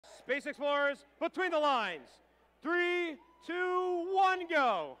Space Explorers, between the lines. 3, 2, 1,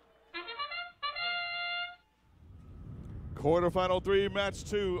 go. Quarterfinal 3, match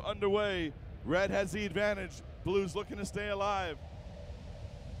 2 underway. Red has the advantage. Blues looking to stay alive.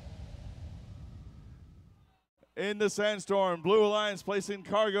 In the sandstorm, Blue Alliance placing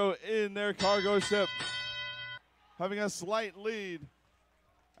cargo in their cargo ship, having a slight lead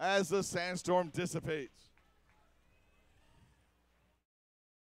as the sandstorm dissipates.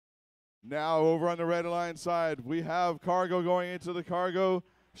 Now over on the Red Alliance side, we have cargo going into the cargo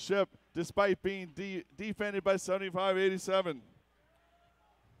ship despite being defended by 7587.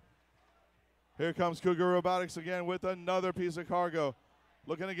 Here comes Cougar Robotics again with another piece of cargo,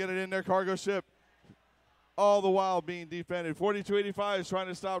 looking to get it in their cargo ship, all the while being defended. 4285 is trying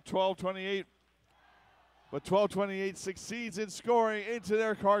to stop 1228, but 1228 succeeds in scoring into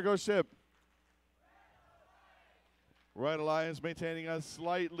their cargo ship. Red Alliance maintaining a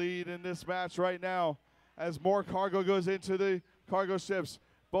slight lead in this match right now as more cargo goes into the cargo ships.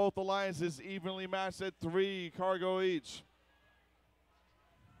 Both alliances evenly matched at 3 cargo each.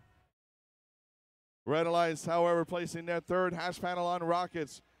 Red Alliance, however, placing their third hash panel on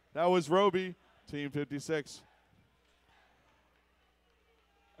rockets. That was Roby, Team 56.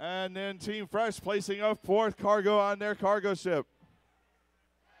 And then Team Fresh placing a 4th cargo on their cargo ship.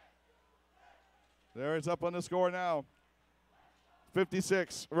 There it's up on the score now.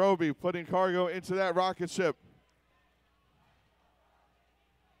 56, Roby putting cargo into that rocket ship.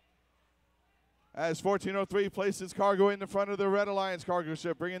 As 1403 places cargo in the front of the Red Alliance cargo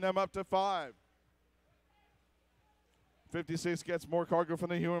ship, bringing them up to 5. 56 gets more cargo from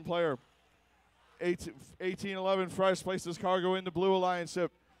the human player. 1811 Fresh places cargo in the Blue Alliance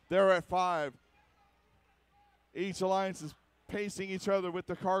ship. They're at 5. Each alliance is pacing each other with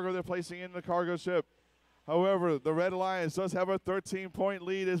the cargo they're placing in the cargo ship. However, the Red Alliance does have a 13-point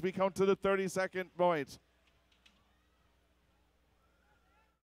lead as we come to the 32nd point.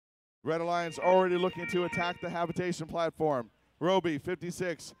 Red Alliance already looking to attack the habitation platform. Roby,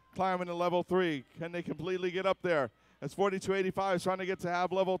 56, climbing to level 3. Can they completely get up there? As 4285 is trying to get to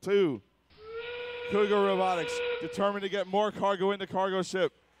have level 2. Cougar Robotics determined to get more cargo in the cargo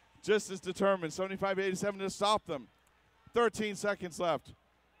ship. Just as determined, 7587 to stop them. 13 seconds left.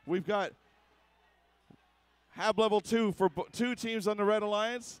 We've got Hab level 2 for 2 teams on the Red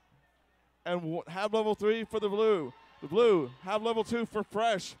Alliance, and Hab level 3 for the Blue. The Blue, Hab level 2 for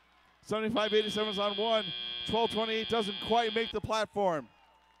Fresh. 7587 is on 1. 1228 doesn't quite make the platform.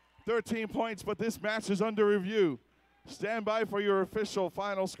 13 points, but this match is under review. Stand by for your official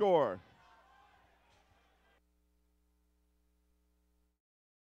final score.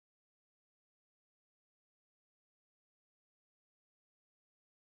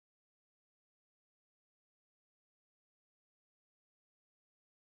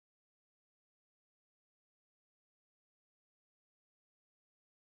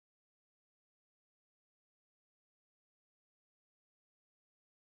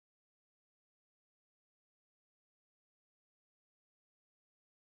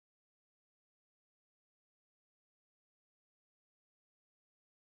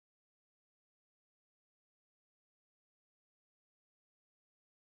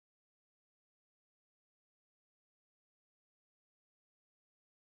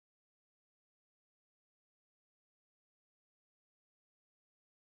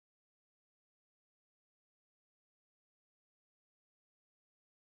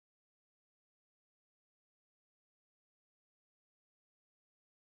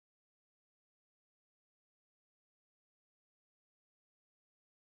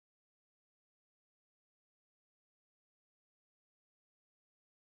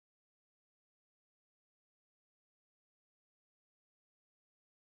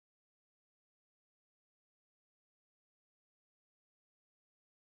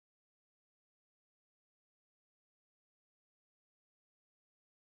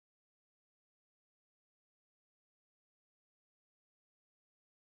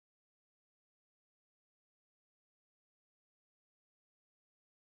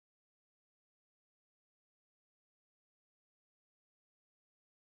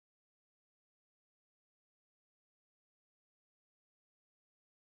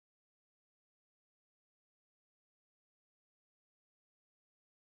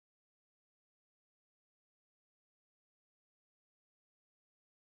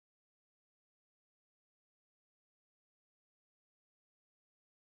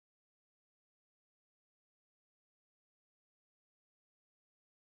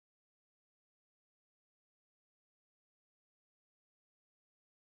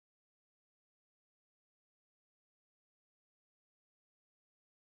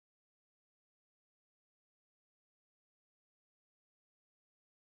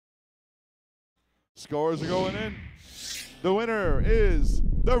 Scores are going in. The winner is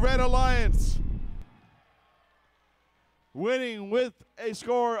the Red Alliance, winning with a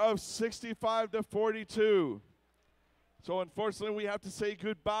score of 65-42. So unfortunately, we have to say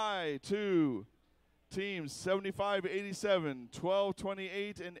goodbye to teams 75-87,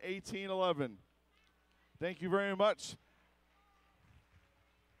 12-28, and 18-11. Thank you very much.